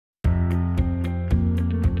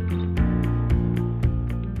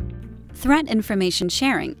Threat information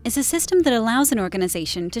sharing is a system that allows an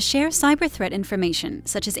organization to share cyber threat information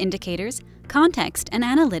such as indicators, context, and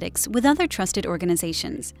analytics with other trusted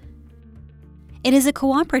organizations. It is a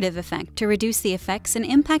cooperative effect to reduce the effects and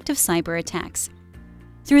impact of cyber attacks.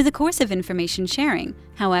 Through the course of information sharing,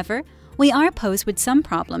 however, we are posed with some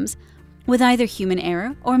problems with either human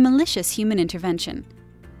error or malicious human intervention.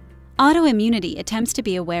 Autoimmunity attempts to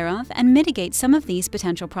be aware of and mitigate some of these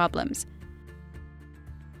potential problems.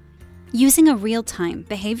 Using a real-time,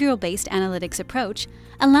 behavioral-based analytics approach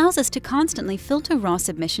allows us to constantly filter raw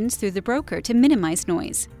submissions through the broker to minimize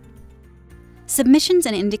noise. Submissions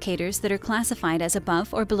and indicators that are classified as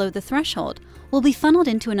above or below the threshold will be funneled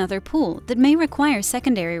into another pool that may require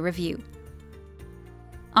secondary review.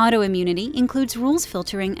 Autoimmunity includes rules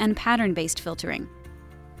filtering and pattern-based filtering.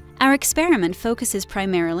 Our experiment focuses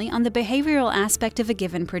primarily on the behavioral aspect of a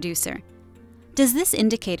given producer. Does this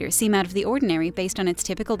indicator seem out of the ordinary based on its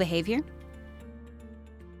typical behavior?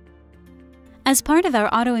 As part of our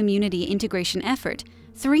autoimmunity integration effort,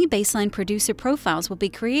 3 baseline producer profiles will be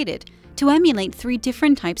created to emulate 3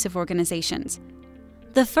 different types of organizations.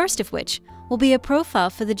 The first of which will be a profile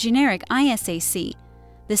for the generic IACD,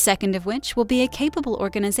 the second of which will be a capable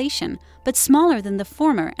organization, but smaller than the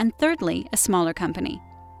former, and thirdly, a smaller company.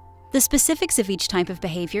 The specifics of each type of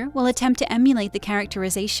behavior will attempt to emulate the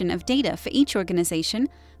characterization of data for each organization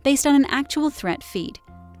based on an actual threat feed.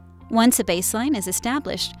 Once a baseline is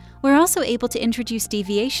established, we're also able to introduce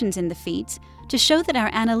deviations in the feeds to show that our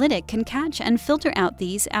analytic can catch and filter out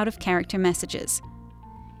these out-of-character messages.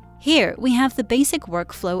 Here, we have the basic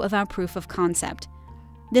workflow of our proof of concept.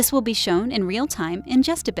 This will be shown in real time in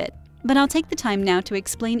just a bit, but I'll take the time now to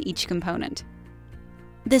explain each component.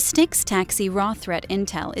 The STIX Taxi raw threat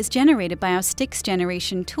intel is generated by our STIX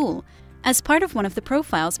generation tool as part of one of the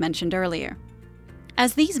profiles mentioned earlier.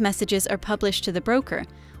 As these messages are published to the broker,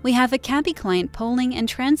 we have a CABI client polling and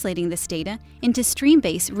translating this data into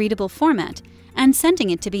Streambase readable format and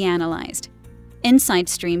sending it to be analyzed. Inside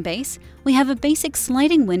Streambase, we have a basic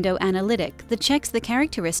sliding window analytic that checks the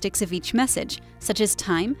characteristics of each message, such as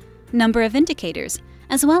time, number of indicators,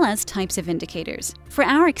 as well as types of indicators. For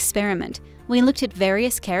our experiment, we looked at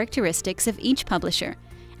various characteristics of each publisher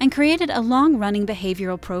and created a long-running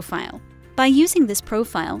behavioral profile. By using this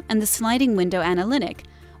profile and the sliding window analytic,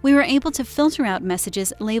 we were able to filter out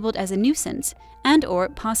messages labeled as a nuisance and/or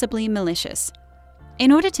possibly malicious.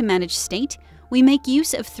 In order to manage state, we make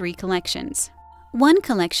use of 3 collections. One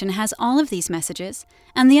collection has all of these messages,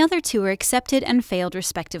 and the other 2 are accepted and failed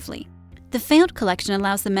respectively. The failed collection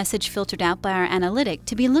allows the message filtered out by our analytic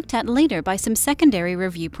to be looked at later by some secondary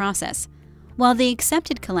review process, while the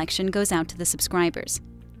accepted collection goes out to the subscribers.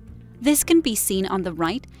 This can be seen on the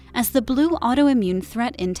right as the blue autoimmune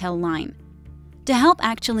threat intel line. To help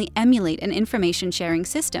actually emulate an information sharing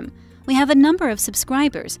system, we have a number of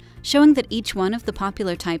subscribers showing that each one of the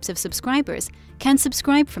popular types of subscribers can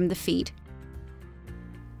subscribe from the feed.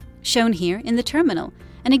 Shown here in the terminal,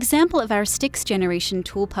 an example of our STIX generation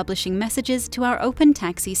tool publishing messages to our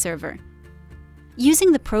OpenTaxi server.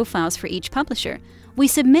 Using the profiles for each publisher, we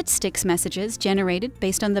submit STIX messages generated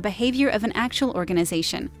based on the behavior of an actual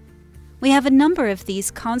organization. We have a number of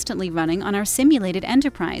these constantly running on our simulated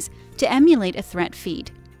enterprise to emulate a threat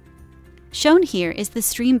feed. Shown here is the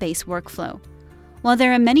Streambase workflow. While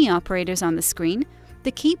there are many operators on the screen,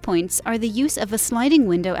 the key points are the use of a sliding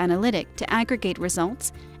window analytic to aggregate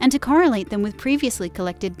results and to correlate them with previously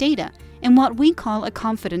collected data in what we call a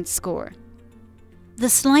confidence score. The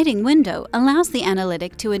sliding window allows the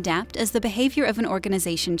analytic to adapt as the behavior of an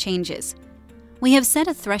organization changes. We have set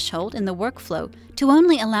a threshold in the workflow to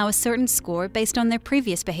only allow a certain score based on their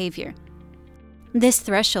previous behavior. This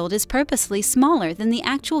threshold is purposely smaller than the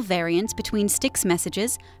actual variance between STIX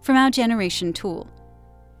messages from our generation tool.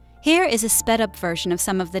 Here is a sped-up version of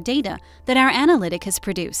some of the data that our analytic has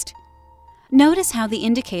produced. Notice how the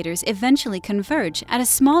indicators eventually converge at a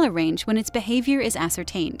smaller range when its behavior is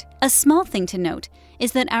ascertained. A small thing to note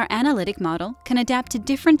is that our analytic model can adapt to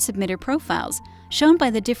different submitter profiles, shown by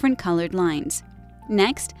the different colored lines.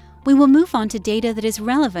 Next, we will move on to data that is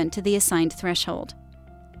relevant to the assigned threshold.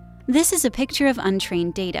 This is a picture of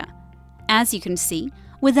untrained data. As you can see,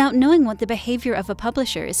 without knowing what the behavior of a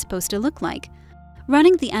publisher is supposed to look like,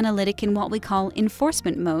 running the analytic in what we call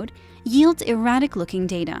enforcement mode yields erratic-looking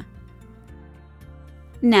data.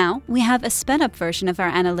 Now, we have a sped-up version of our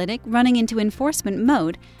analytic running into enforcement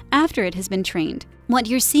mode after it has been trained. What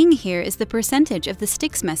you're seeing here is the percentage of the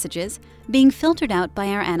STIX messages being filtered out by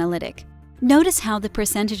our analytic. Notice how the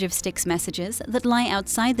percentage of STIX messages that lie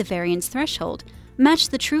outside the variance threshold match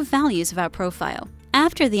the true values of our profile.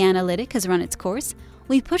 After the analytic has run its course,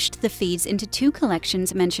 we pushed the feeds into 2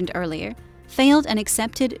 collections mentioned earlier, failed and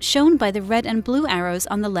accepted shown by the red and blue arrows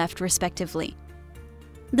on the left respectively.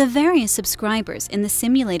 The various subscribers in the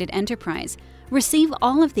simulated enterprise receive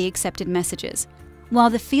all of the accepted messages, while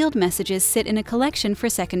the field messages sit in a collection for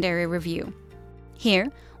secondary review.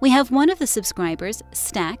 Here, we have one of the subscribers,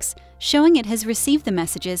 Stacks, showing it has received the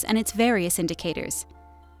messages and its various indicators.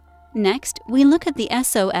 Next, we look at the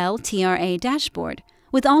SOL-TRA dashboard,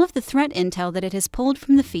 with all of the threat intel that it has pulled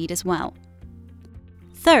from the feed as well.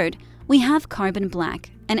 Third, we have Carbon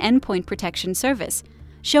Black, an endpoint protection service,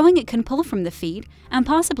 showing it can pull from the feed and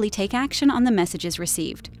possibly take action on the messages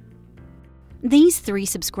received. These 3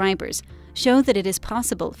 subscribers show that it is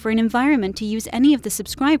possible for an environment to use any of the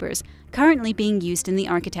subscribers currently being used in the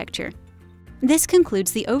architecture. This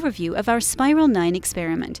concludes the overview of our Spiral 9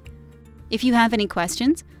 experiment. If you have any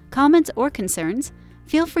questions, comments, or concerns,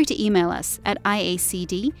 feel free to email us at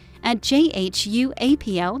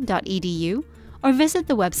iacd@jhuapl.edu or visit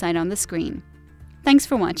the website on the screen. Thanks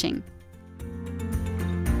for watching.